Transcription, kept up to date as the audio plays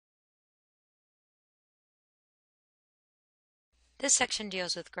This section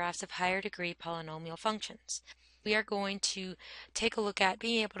deals with graphs of higher degree polynomial functions. We are going to take a look at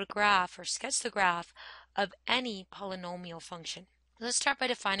being able to graph or sketch the graph of any polynomial function. Let's start by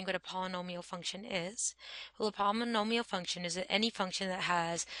defining what a polynomial function is. Well, a polynomial function is any function that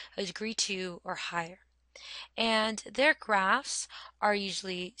has a degree 2 or higher. And their graphs are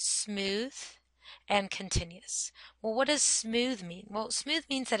usually smooth and continuous. Well, what does smooth mean? Well, smooth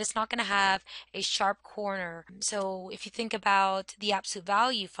means that it's not going to have a sharp corner. So if you think about the absolute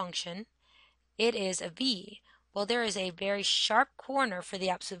value function, it is a v. Well, there is a very sharp corner for the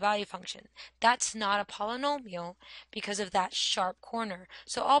absolute value function. That's not a polynomial because of that sharp corner.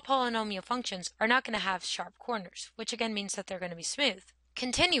 So all polynomial functions are not going to have sharp corners, which again means that they're going to be smooth.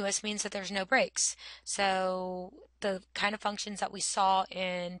 Continuous means that there's no breaks. So the kind of functions that we saw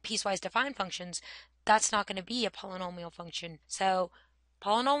in piecewise defined functions, that's not going to be a polynomial function. So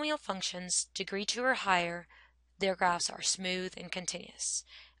polynomial functions, degree 2 or higher, their graphs are smooth and continuous.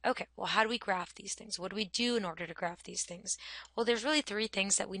 Okay, well, how do we graph these things? What do we do in order to graph these things? Well, there's really 3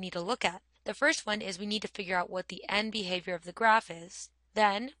 things that we need to look at. The first one is we need to figure out what the end behavior of the graph is.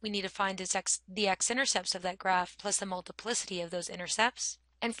 Then we need to find the x-intercepts of that graph plus the multiplicity of those intercepts.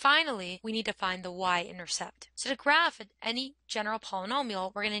 And finally, we need to find the y-intercept. So to graph any general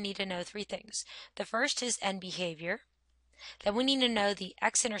polynomial, we're going to need to know 3 things. The first is end behavior. Then we need to know the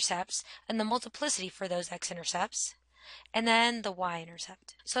x-intercepts and the multiplicity for those x-intercepts. And then the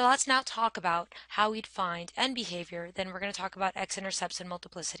y-intercept. So let's now talk about how we'd find end behavior, then we're going to talk about x-intercepts and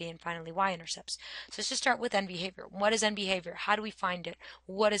multiplicity, and finally y-intercepts. So let's just start with end behavior. What is end behavior? How do we find it?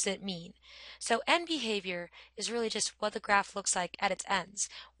 What does it mean? So end behavior is really just what the graph looks like at its ends,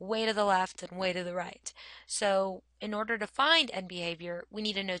 way to the left and way to the right. So in order to find end behavior, we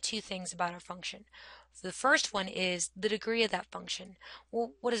need to know 2 things about our function. The first one is the degree of that function.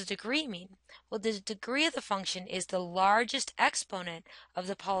 Well, what does degree mean? Well, the degree of the function is the largest exponent of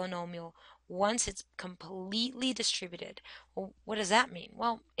the polynomial once it's completely distributed. Well, what does that mean?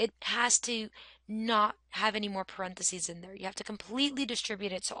 Well, it has to not have any more parentheses in there. You have to completely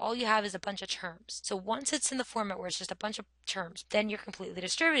distribute it, so all you have is a bunch of terms. So once it's in the format where it's just a bunch of terms, then you're completely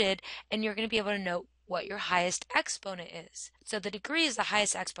distributed, and you're going to be able to know what your highest exponent is. So the degree is the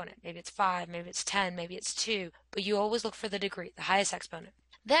highest exponent. Maybe it's 5, maybe it's 10, maybe it's 2, but you always look for the degree, the highest exponent.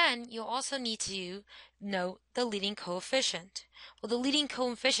 Then you'll also need to note the leading coefficient. Well, the leading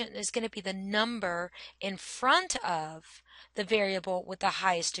coefficient is going to be the number in front of the variable with the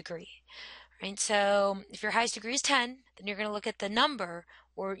highest degree. Right? So if your highest degree is 10, then you're going to look at the number,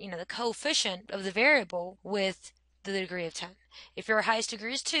 or the coefficient of the variable with the degree of 10. If your highest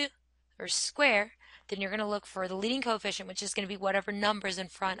degree is 2 or square, then you're going to look for the leading coefficient, which is going to be whatever number is in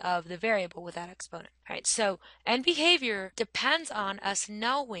front of the variable with that exponent. All right, so end behavior depends on us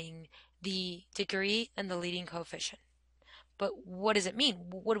knowing the degree and the leading coefficient. But what does it mean?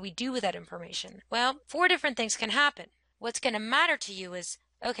 What do we do with that information? Well, 4 different things can happen. What's going to matter to you is,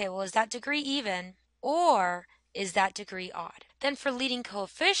 okay, well, is that degree even, or is that degree odd? Then for leading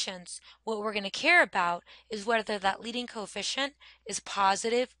coefficients, what we're going to care about is whether that leading coefficient is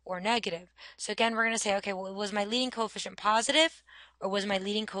positive or negative. So again, we're going to say, okay, well, was my leading coefficient positive or was my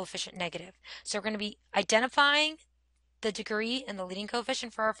leading coefficient negative? So we're going to be identifying the degree and the leading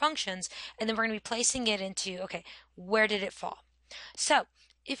coefficient for our functions, and then we're going to be placing it into, okay, where did it fall? So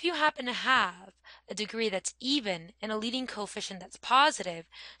if you happen to have a degree that's even and a leading coefficient that's positive,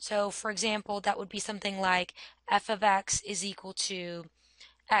 so for example, that would be something like f of x is equal to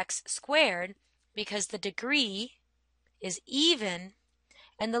x squared, because the degree is even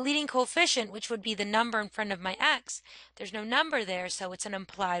and the leading coefficient, which would be the number in front of my x, there's no number there, so it's an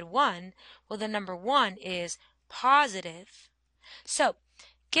implied 1. Well, the number 1 is positive. So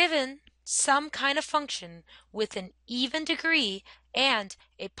given some kind of function with an even degree and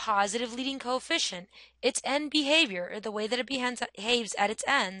a positive leading coefficient, its end behavior, or the way that it behaves at its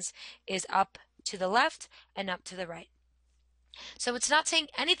ends, is up to the left and up to the right. So it's not saying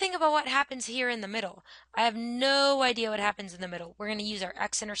anything about what happens here in the middle. I have no idea what happens in the middle. We're going to use our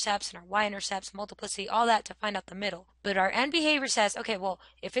x-intercepts and our y-intercepts, multiplicity, all that to find out the middle. But our end behavior says, okay, well,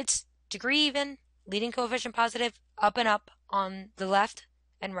 if it's degree even, leading coefficient positive, up and up on the left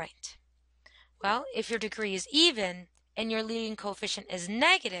and right. Well, if your degree is even and your leading coefficient is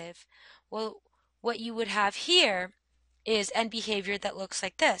negative, well, what you would have here is end behavior that looks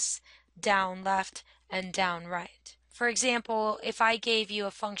like this: down left and down right. For example, if I gave you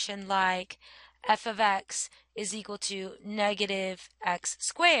a function like f of x is equal to negative x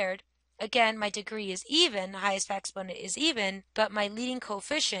squared, again, my degree is even, highest exponent is even, but my leading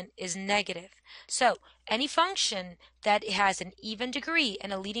coefficient is negative. So any function that has an even degree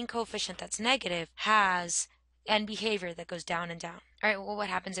and a leading coefficient that's negative has and behavior that goes down and down. All right, well, what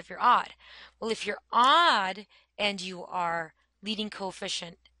happens if you're odd? Well, if you're odd and you are leading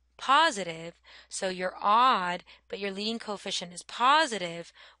coefficient positive, so you're odd, but your leading coefficient is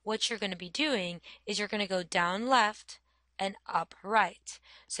positive, what you're going to be doing is you're going to go down left and up right.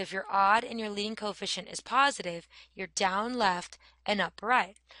 So if you're odd and your leading coefficient is positive, you're down left and up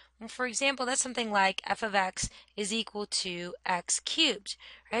right. Well, for example, that's something like f of x is equal to x cubed,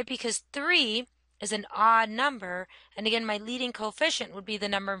 right? Because 3 is an odd number, and again, my leading coefficient would be the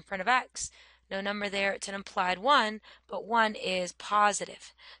number in front of x. No number there, it's an implied 1, but 1 is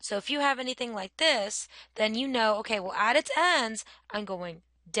positive. So if you have anything like this, then you know, okay, well, at its ends, I'm going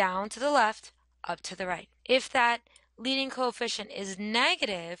down to the left, up to the right. If that leading coefficient is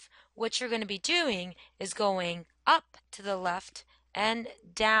negative, what you're going to be doing is going up to the left and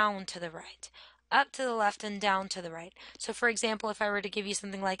down to the right. Up to the left and down to the right. So for example, if I were to give you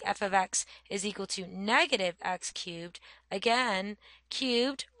something like f of x is equal to negative x cubed, again,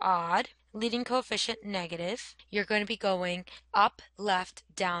 cubed, odd, leading coefficient negative, you're going to be going up, left,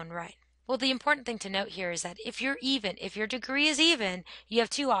 down, right. Well, the important thing to note here is that if you're even, if your degree is even, you have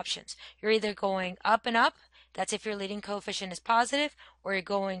two options. You're either going up and up, that's if your leading coefficient is positive, or you're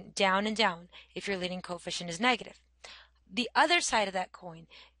going down and down if your leading coefficient is negative. The other side of that coin,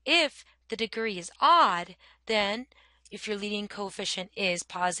 if the degree is odd, then if your leading coefficient is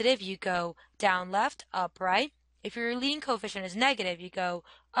positive, you go down left, up right. If your leading coefficient is negative, you go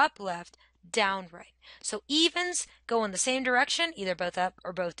up left, down right. So evens go in the same direction, either both up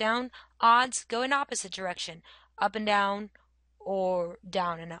or both down. Odds go in opposite direction, up and down or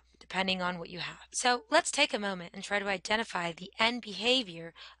down and up, depending on what you have. So let's take a moment and try to identify the end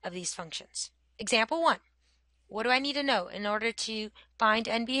behavior of these functions. Example 1. What do I need to know in order to find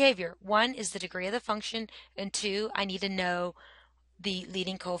end behavior? 1 is the degree of the function, and 2, I need to know the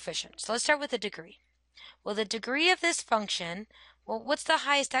leading coefficient. So let's start with the degree. Well, the degree of this function, well, what's the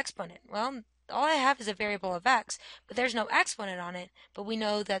highest exponent? Well, all I have is a variable of x, but there's no exponent on it, but we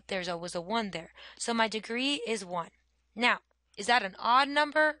know that there's always a 1 there. So my degree is 1. Now, is that an odd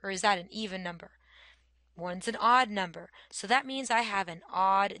number or is that an even number? 1's an odd number, so that means I have an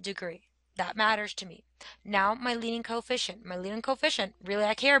odd degree. That matters to me. Now my leading coefficient. My leading coefficient, really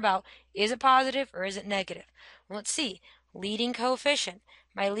I care about, is it positive or is it negative? Well, let's see. Leading coefficient.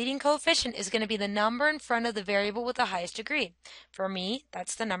 My leading coefficient is going to be the number in front of the variable with the highest degree. For me,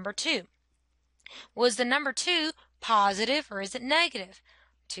 that's the number 2. Was the number 2 positive or is it negative?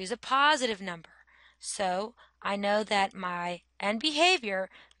 2 is a positive number. So I know that my end behavior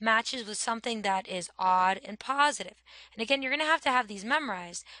matches with something that is odd and positive. And again, you're going to have these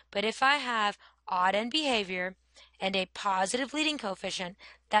memorized, but if I have odd end behavior and a positive leading coefficient,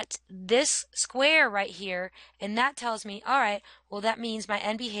 that's this square right here, and that tells me, all right, well, that means my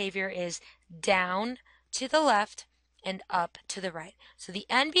end behavior is down to the left and up to the right. So the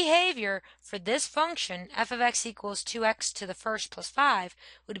end behavior for this function, f of x equals 2x to the first plus 5,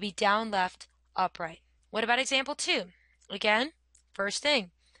 would be down left, up right. What about example 2? Again, first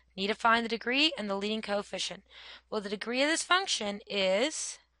thing, need to find the degree and the leading coefficient. Well, the degree of this function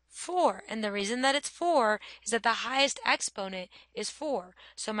is 4, and the reason that it's 4 is that the highest exponent is 4,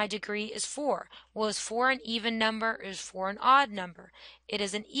 so my degree is 4. Well, is 4 an even number or is 4 an odd number? It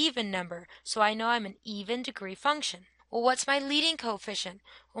is an even number, so I know I'm an even degree function. Well, what's my leading coefficient?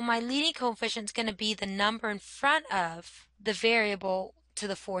 Well, my leading coefficient is going to be the number in front of the variable to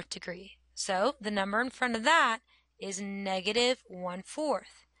the 4th degree. So the number in front of that is negative 1/4.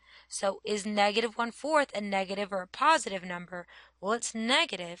 So is negative 1/4 a negative or a positive number? Well, it's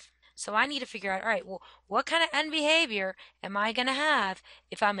negative. So I need to figure out, all right, well, what kind of end behavior am I going to have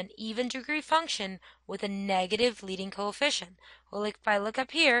if I'm an even degree function with a negative leading coefficient? Well, if I look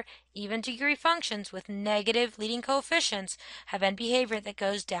up here, even degree functions with negative leading coefficients have end behavior that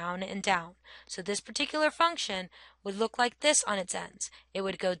goes down and down. So this particular function would look like this on its ends. It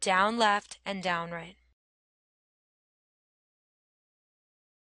would go down left and down right.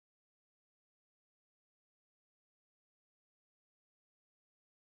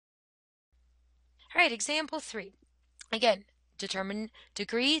 All right, example 3. Again, determine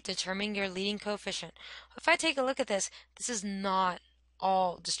degree, determine your leading coefficient. If I take a look at this, this is not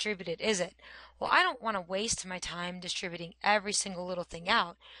all distributed, is it? Well, I don't want to waste my time distributing every single little thing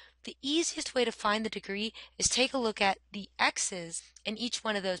out. The easiest way to find the degree is take a look at the x's in each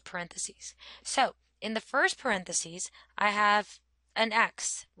one of those parentheses. So, in the first parentheses, I have an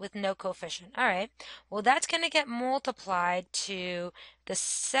x with no coefficient. All right, well, that's going to get multiplied to the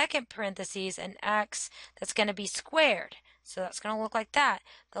second parentheses, an x that's going to be squared. So that's going to look like that.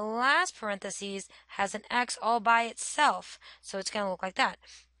 The last parentheses has an x all by itself, so it's going to look like that.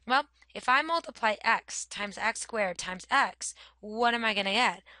 Well, if I multiply x times x squared times x, what am I going to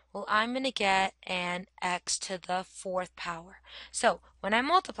get? Well, I'm going to get an x to the fourth power. So when I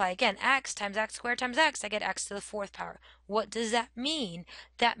multiply, again, x times x squared times x, I get x to the fourth power. What does that mean?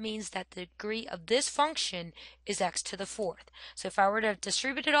 That means that the degree of this function is x to the fourth. So if I were to have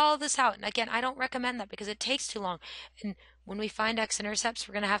distributed all of this out, and again, I don't recommend that because it takes too long. And when we find x-intercepts,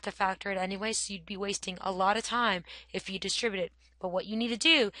 we're going to have to factor it anyway, so you'd be wasting a lot of time if you distribute it. But what you need to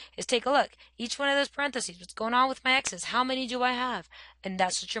do is take a look. Each one of those parentheses, what's going on with my x's? How many do I have? And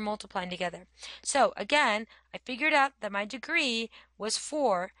that's what you're multiplying together. So again, I figured out that my degree was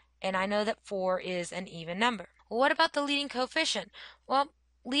 4, and I know that 4 is an even number. Well, what about the leading coefficient? Well,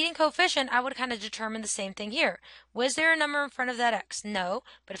 leading coefficient, I would kind of determine the same thing here. Was there a number in front of that x? No,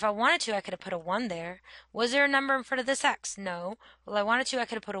 but if I wanted to, I could have put a 1 there. Was there a number in front of this x? No. Well, I wanted to, I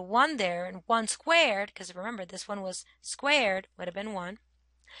could have put a 1 there, and 1 squared, because remember, this one was squared, would have been 1.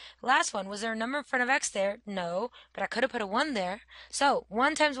 Last one, was there a number in front of x there? No, but I could have put a 1 there. So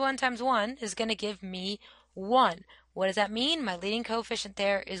 1 times 1 times 1 is going to give me 1. What does that mean? My leading coefficient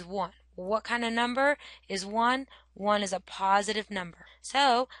there is 1. What kind of number is 1? 1 is a positive number.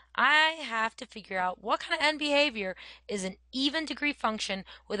 So I have to figure out what kind of end behavior is an even degree function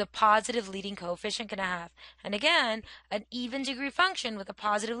with a positive leading coefficient going to have. And again, an even degree function with a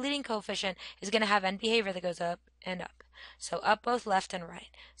positive leading coefficient is going to have end behavior that goes up and up. So up both left and right.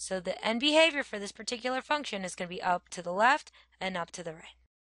 So the end behavior for this particular function is going to be up to the left and up to the right.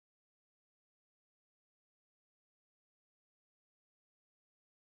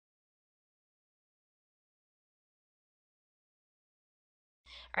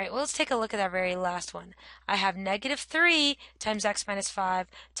 All right, well, let's take a look at that very last one. I have negative 3 times x minus 5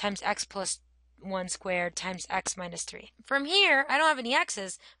 times x plus 1 squared times x minus 3. From here, I don't have any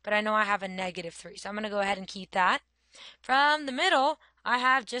x's, but I know I have a negative 3. So I'm going to go ahead and keep that. From the middle, I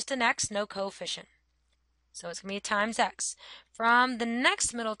have just an x, no coefficient. So it's going to be times x. From the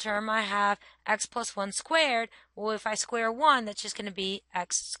next middle term, I have x plus 1 squared. Well, if I square 1, that's just going to be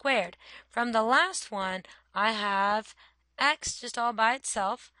x squared. From the last one, I have x just all by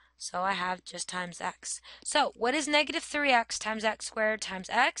itself. So I have just times x. So what is negative 3x times x squared times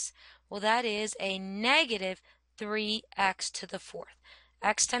x? Well, that is a negative 3x to the fourth.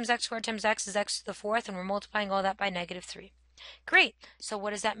 X times x squared times x is x to the fourth, and we're multiplying all that by negative 3. Great. So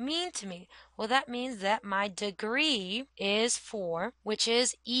what does that mean to me? Well, that means that my degree is 4, which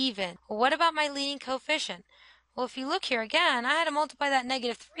is even. Well, what about my leading coefficient? Well, if you look here again, I had to multiply that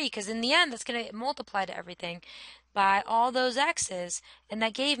negative 3 because in the end that's going to multiply to everything by all those x's, and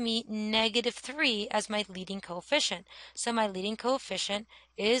that gave me negative 3 as my leading coefficient. So my leading coefficient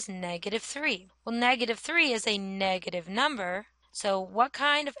is negative 3. Well, negative 3 is a negative number. So what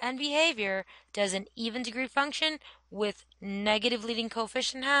kind of end behavior does an even degree function with negative leading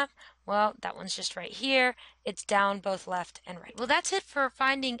coefficient have? Well, that one's just right here. It's down both left and right. Well, that's it for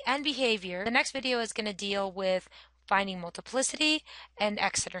finding end behavior. The next video is going to deal with finding multiplicity and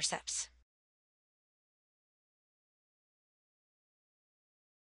x-intercepts.